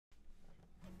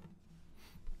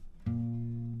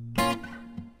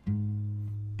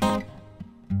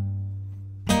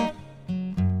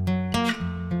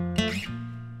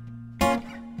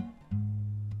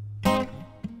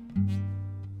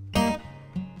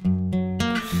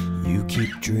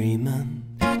keep dreaming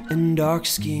and dark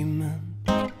scheming,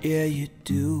 yeah you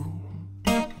do.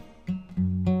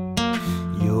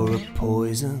 You're a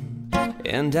poison,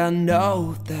 and I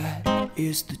know that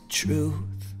is the truth.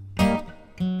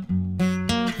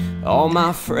 All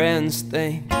my friends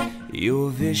think you're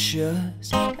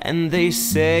vicious, and they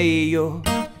say you're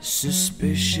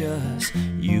suspicious.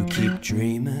 You keep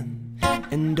dreaming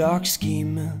and dark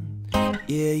scheming,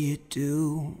 yeah you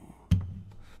do.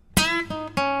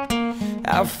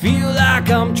 I feel like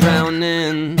I'm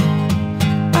drowning.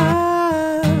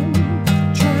 I'm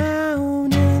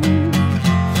drowning.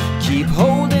 Keep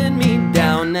holding me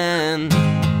down and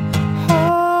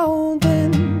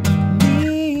holding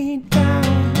me down.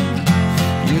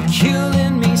 You're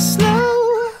killing me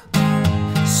slow,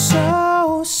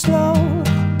 so slow.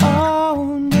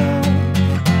 Oh no,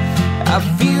 I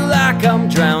feel like I'm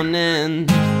drowning.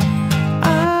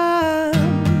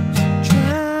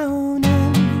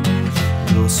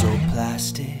 So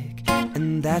plastic,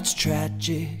 and that's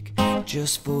tragic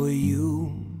just for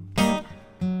you.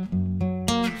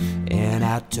 And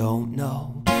I don't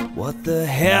know what the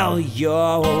hell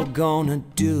you're gonna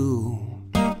do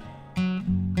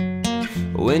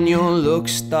when your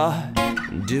looks start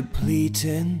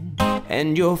depleting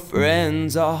and your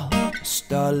friends all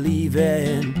start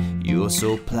leaving. You're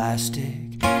so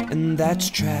plastic, and that's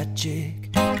tragic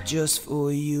just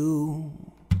for you.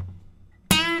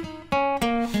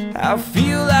 I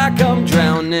feel like I'm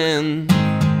drowning.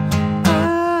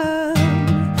 I'm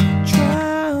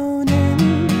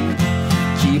drowning.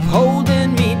 Keep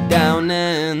holding me down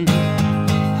and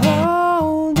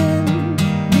holding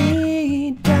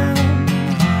me down.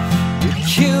 You're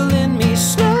killing me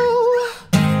slow,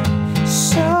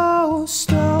 so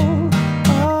slow.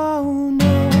 Oh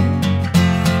no,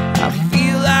 I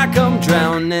feel like I'm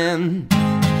drowning.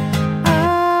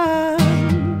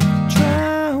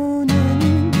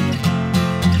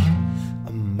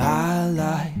 My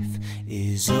life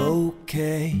is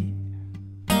okay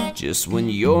just when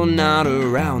you're not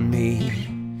around me.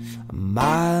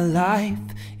 My life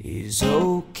is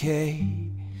okay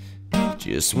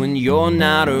just when you're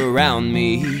not around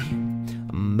me.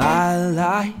 My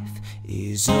life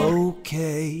is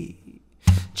okay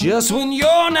just when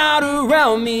you're not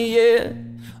around me, yeah.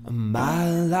 My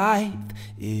life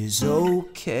is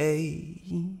okay.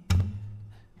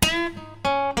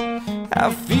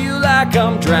 I feel like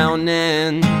I'm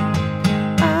drowning.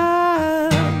 I'm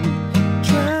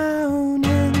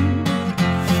drowning.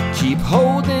 Keep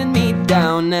holding me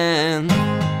down and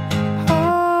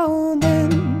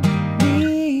holding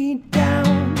me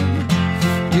down.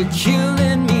 You're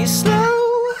killing me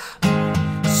slow,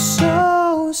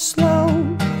 so slow.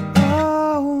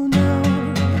 Oh no,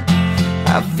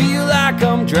 I feel like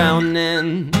I'm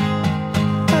drowning.